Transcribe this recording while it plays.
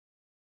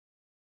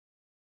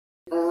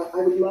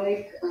I would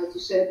like to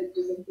share the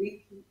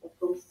presentation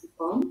from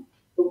Stefan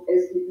from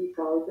SBB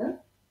Cargo.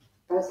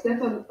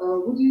 Stefan,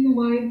 would you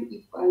mind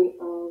if I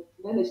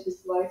manage the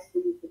slides for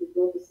the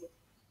purpose of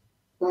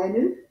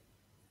timing?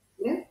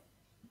 Yeah?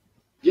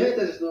 Yeah,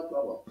 that is no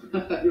problem.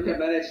 You can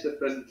manage the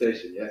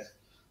presentation, yes.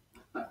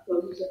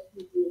 So you just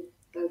need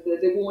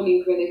the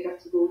warning when I have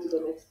to go to the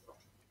next one.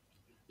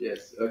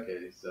 Yes,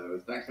 okay,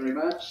 so thanks very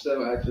much.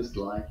 So I'd just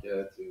like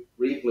to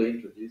briefly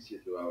introduce you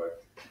to our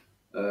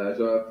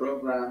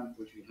program,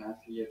 which we have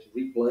here to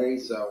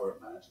replace our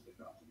management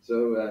accounting.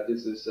 So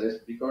this is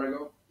SBB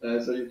Cargo.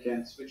 So you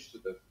can switch to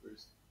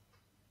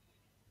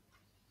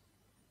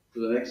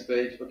the next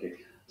page. Okay.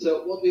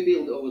 So what we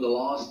built over the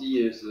last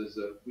years is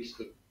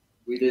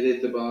we did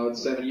it about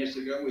 7 years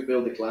ago. We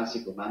built a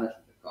classical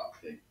management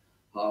accounting,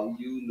 how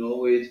you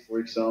know it, for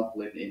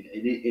example, in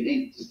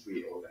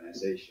industry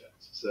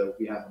organizations. So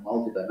we have a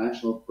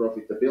multidimensional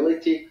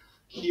profitability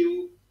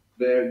queue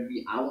where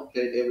we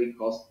allocate every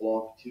cost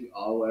block to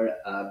our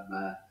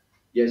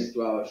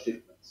to our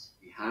shipments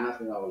we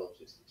have in our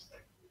logistics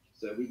network.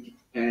 So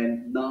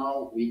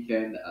we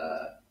can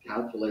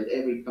calculate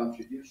every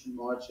contribution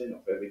margin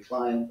of every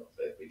client, of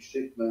every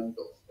shipment,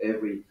 of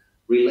every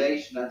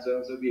relation, and so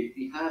on. So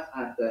we have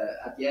at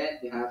the end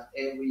we have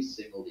every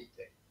single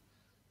detail.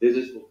 This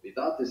is what we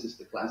done. This is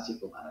the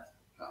classical management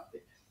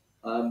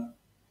accounting.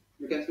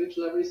 You can switch,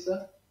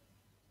 Larissa.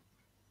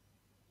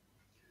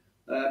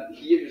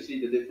 Here you see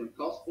the different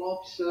cost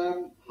blocks.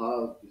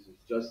 How this is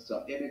just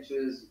some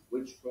images,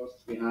 which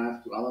costs we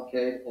have to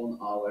allocate on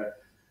our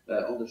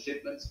on the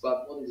shipments.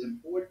 But what is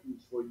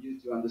important for you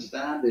to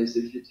understand is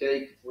if you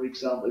take, for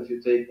example, if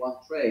you take one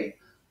train,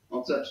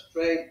 on such a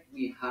train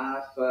we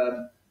have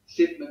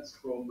shipments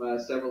from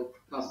several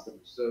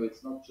customers. So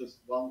it's not just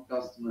one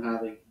customer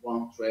having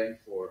one train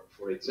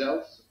for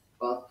itself,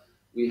 but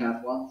we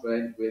have one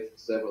train with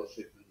several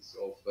shipments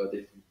of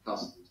different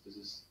customers.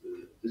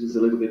 This is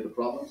a little bit the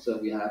problem. So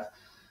we have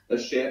a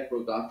shared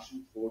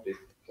production for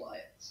different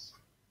clients.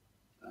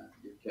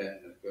 You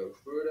can go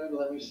further,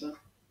 Larissa.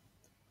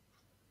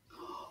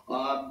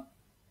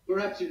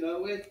 Perhaps you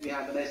know it. We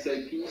have an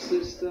SAP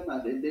system,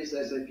 and in this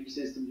SAP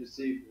system, you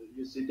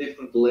see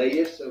different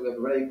layers. So we have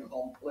a very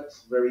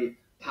complex, very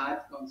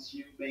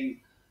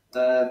time-consuming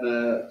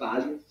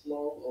value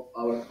flow of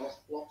our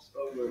cost blocks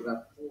over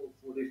about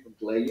four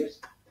different layers.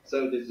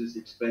 So this is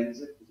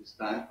expensive, this is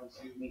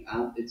time-consuming,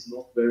 and it's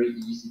not very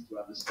easy to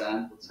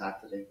understand what's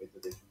happening with the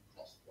different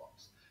cost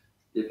blocks.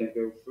 You can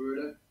go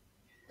further.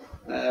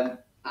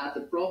 And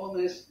the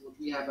problem is, what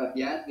we have at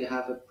the end, we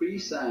have a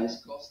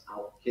precise cost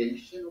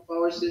allocation of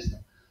our system,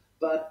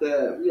 but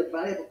real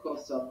variable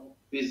costs are not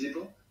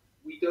visible.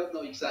 We don't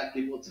know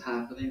exactly what's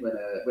happening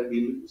when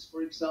we lose,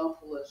 for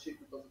example, a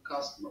shipment of a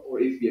customer, or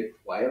if we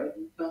acquire a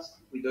new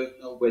customer. We don't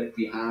know when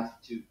we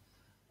have to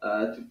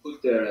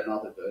put there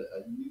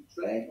a new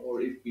train,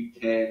 or if we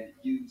can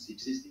use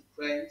existing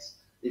trains,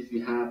 if we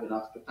have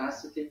enough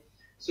capacity.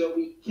 So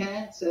we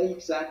can't say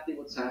exactly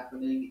what's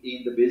happening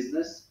in the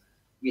business.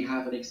 We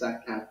have an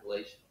exact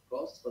calculation of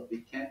costs, but we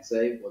can't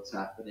say what's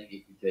happening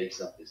if we take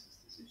some business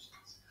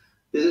decisions.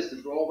 This is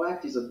the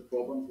drawback. These are the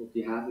problems that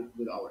we have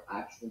with our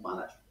actual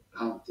management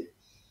accounting.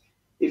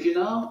 If you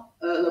now,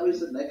 let me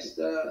see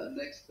the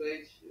next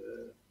page.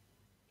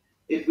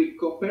 If we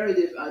compare it,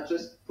 if I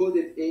just put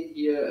it in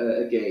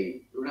here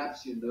again,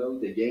 perhaps you know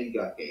the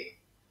Jenga game.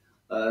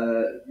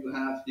 You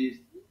have these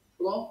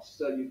blocks,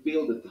 you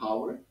build a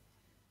tower,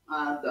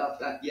 and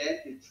at the end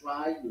you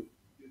try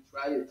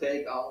to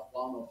take out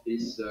one of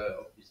these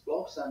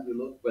blocks, and you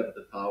look whether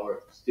the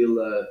tower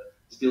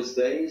still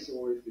stays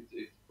or if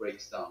it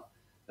breaks down.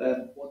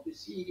 What you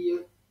see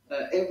here,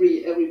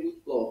 every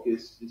wood block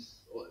is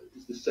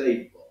the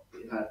same block.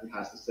 It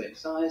has the same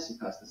size, it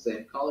has the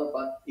same color,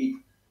 but it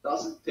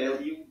doesn't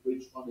tell you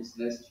which one is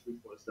necessary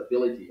for the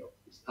stability of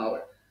this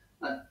tower.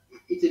 And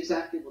it's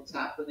exactly what's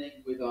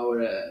happening with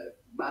our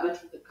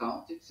management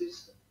accounting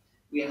system.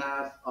 We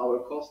have our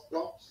cost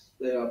blocks,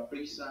 they are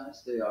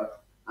precise, they are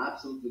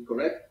absolutely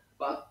correct,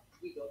 but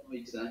we don't know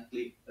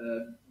exactly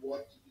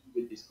what to do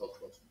with these cost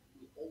blocks.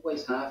 We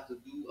always have to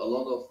do a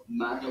lot of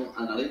manual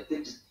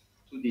analytics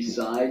to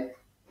decide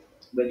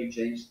when you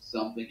change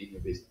something in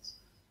your business.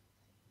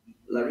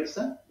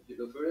 Larissa, if you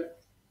go further.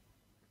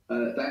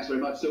 Thanks very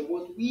much. So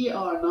what we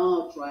are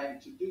now trying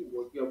to do,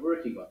 what we are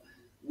working on,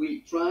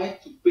 we try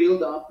to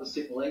build up a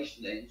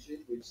simulation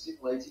engine which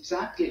simulates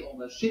exactly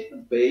on a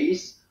shipment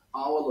base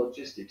our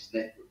logistics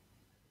network.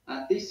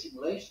 And this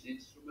simulation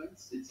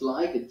instruments, it's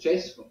like a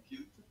chess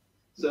computer.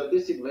 So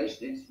this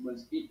simulation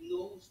instruments, it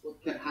knows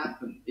what can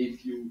happen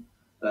if you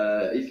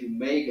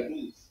make a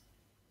move.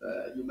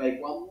 You make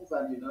one move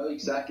and you know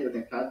exactly, you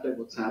can calculate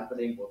what's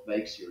happening, what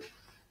makes your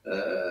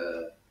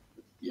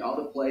the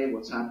other play,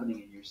 what's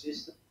happening in your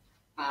system.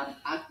 And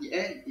at the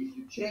end, if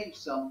you change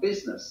some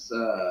business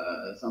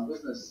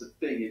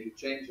thing, if you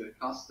change a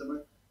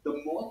customer, the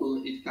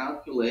model, it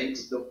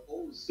calculates the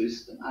whole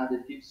system and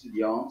it gives you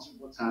the answer,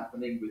 what's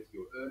happening with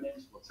your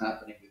earnings, what's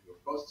happening with your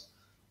costs.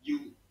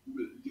 You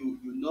you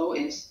know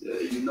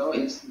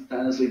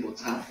instantaneously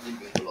what's happening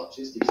with the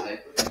logistics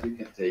network, and you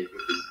can take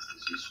your business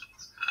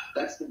decisions.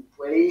 That's the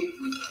way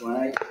we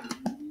try to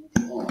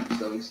move on.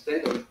 So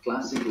instead of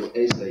classical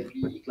SAP,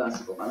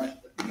 classical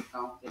management and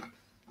accounting,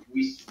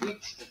 we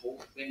switch the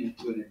whole thing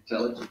into an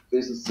intelligent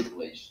business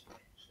simulation.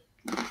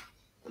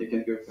 You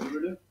can go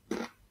further.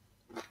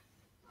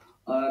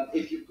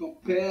 If you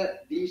compare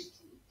these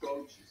two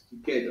approaches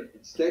together,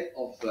 instead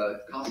of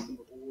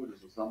customer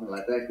orders or something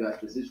like that, you have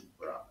decision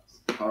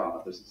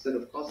parameters. Instead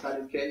of cost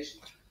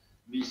allocation,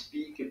 we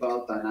speak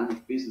about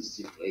dynamic business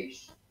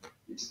simulation.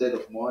 Instead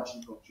of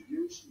margin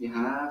contribution, we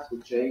have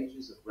the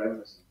changes of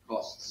revenues and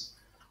costs.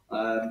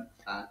 And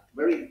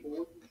very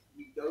important,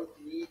 we don't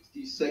need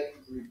these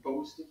secondary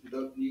postings, we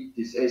don't need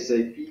this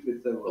SAP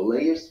with several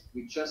layers,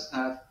 we just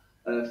have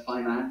a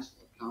financial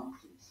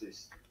accounting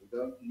system. We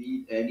don't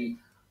need any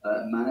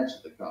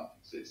managed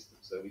accounting system.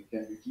 So we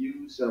can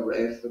reduce our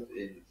effort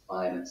in the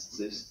finance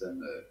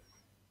system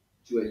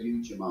to a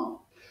huge amount.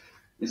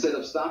 Instead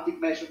of static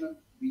measurement,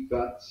 we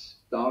got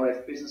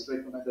direct business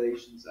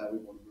recommendations, and we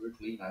want to work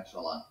lean,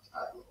 agile, and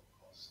at low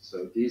cost.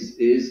 So this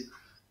is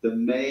the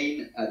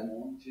main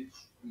advantage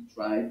we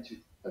try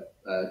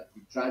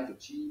to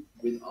achieve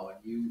with our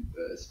new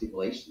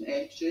simulation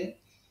engine.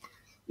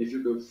 If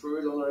you go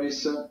further,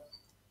 Larissa,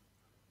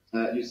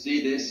 you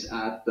see this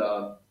at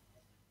the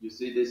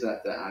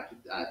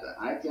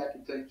IT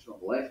architecture. On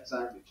the left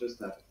side, you just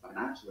have a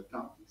financial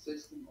accounting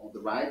system. On the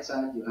right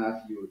side, you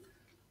have your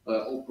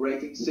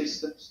operating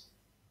systems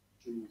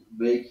to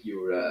make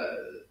your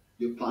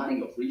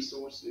planning of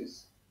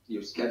resources,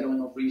 your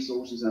scheduling of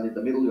resources, and in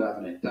the middle you have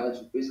an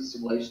intelligent business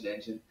simulation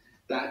engine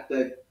that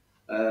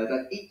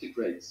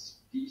integrates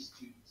these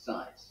two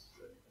sides.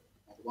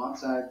 On the one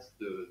side,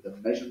 the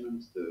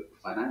measurement, the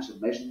financial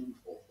measurement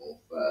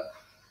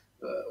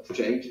of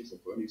changes of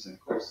earnings and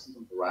costs, and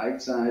on the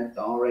right side,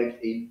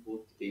 direct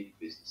input in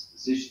business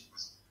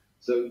decisions.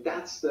 So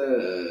that's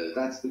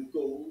the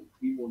goal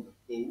we want to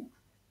go,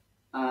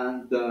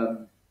 and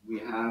we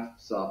have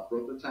some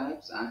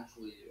prototypes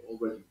actually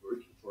already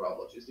working for our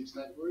logistics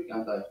network,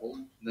 and I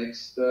hope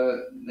next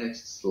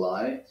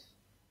slide.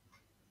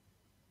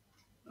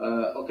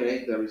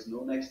 Okay, there is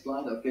no next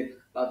slide. Okay,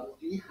 but what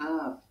we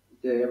have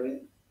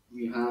therein,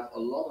 we have a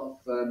lot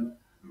of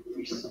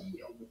we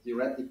see on the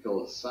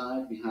theoretical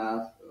side, we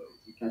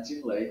can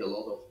simulate a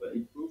lot of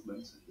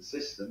improvements in the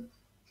system.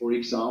 For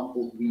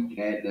example, we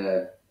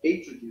can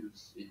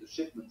introduce in the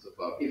shipments of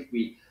our,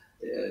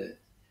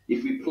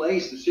 if we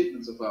place the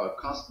shipments of our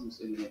customers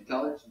in an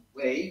intelligent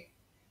way,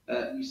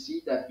 we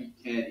see that we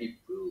can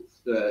improve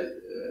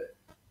the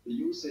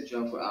usage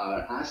of our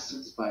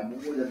assets by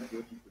more than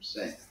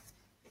 40%.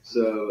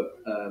 So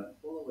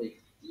following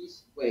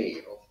this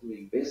way of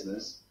doing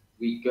business,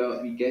 we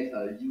get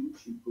a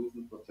huge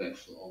improvement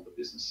potential on the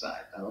business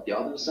side. And on the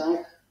other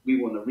side, we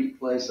want to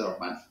replace our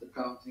management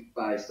accounting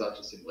by such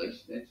a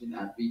simulation engine,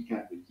 and we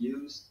can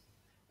reduce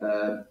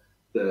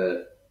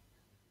the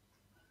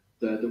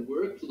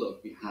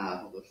workload we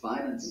have on the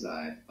finance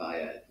side by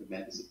a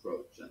tremendous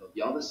approach. And on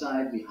the other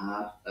side, we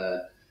have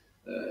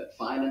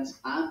finance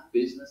and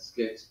business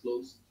gets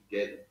closer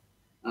together.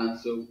 And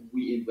so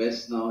we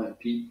invest now in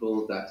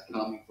people that's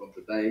coming from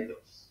the data,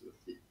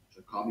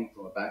 coming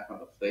from a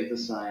background of data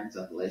science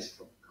and less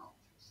from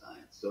accounting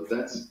science. So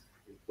that's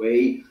the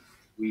way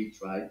we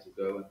try to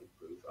go and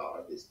improve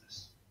our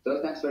business.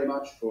 So thanks very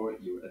much for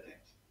your attention.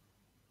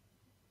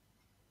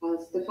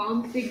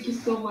 Stefan, thank you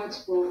so much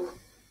for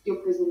your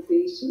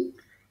presentation.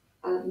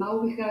 Now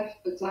we have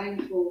a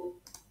time for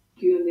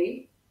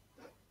Q&A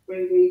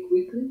very, very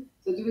quickly.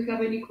 So do we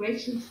have any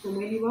questions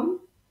from anyone?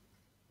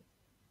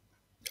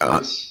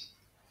 Yes.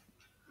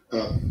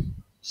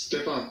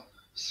 Stefan,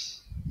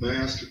 may I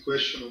ask a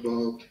question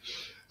about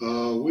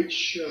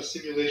which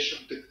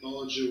simulation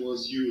technology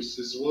was used?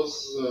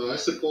 I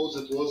suppose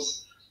it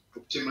was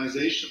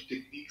optimization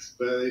techniques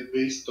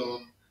based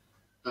on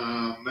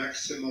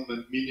maximum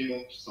and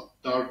minimum, some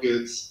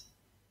targets,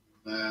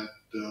 and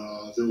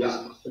there was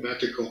a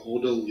mathematical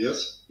model,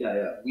 yes?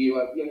 Yeah.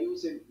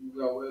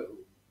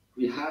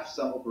 We have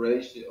some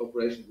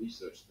operation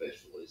research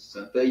specialists,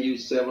 and they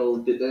use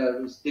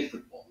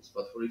different models.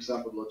 But for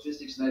example,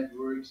 logistics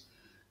networks,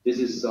 this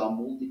is a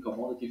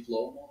multi-commodity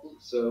flow model,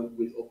 so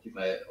with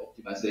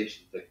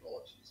optimization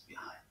technologies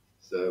behind.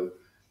 So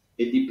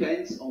it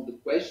depends on the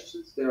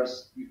questions.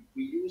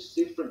 We use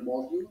different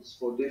modules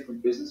for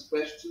different business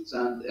questions,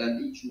 and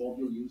each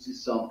module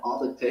uses some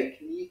other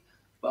technique,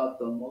 but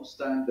most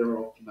time there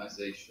are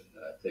optimization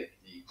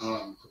techniques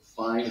to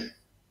find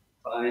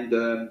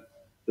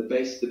the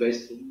best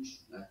solution.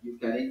 You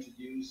can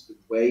introduce the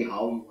way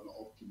how you want to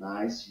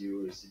optimize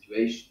your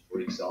situation. For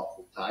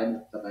example,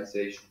 time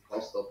optimization,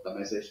 cost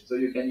optimization. So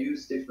you can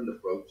use different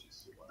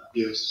approaches.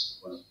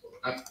 Yes.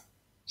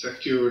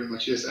 Thank you very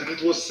much. Yes, and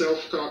it was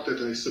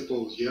self-crafted, I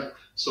suppose. Yeah.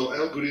 So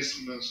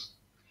algorithms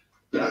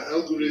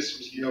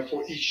here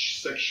for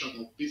each section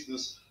of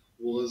business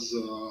was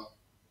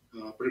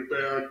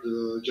prepared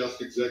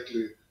just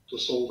exactly to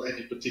solve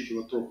any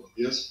particular problem.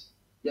 Yes.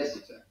 Yes,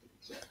 exactly.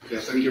 Yeah,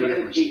 thank you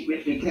very much.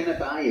 We cannot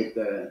buy it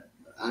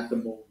at the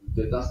moment.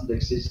 There doesn't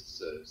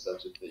exist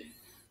such a thing.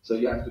 So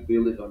you have to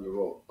build it on your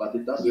own. But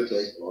it doesn't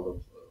take a lot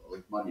of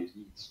money. It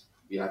needs.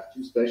 We have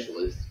 2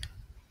 specialists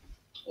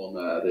on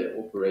the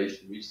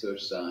operation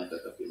research side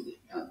that are building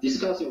and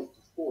discussing,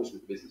 of course,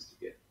 with business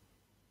together.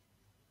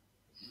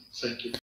 Thank you.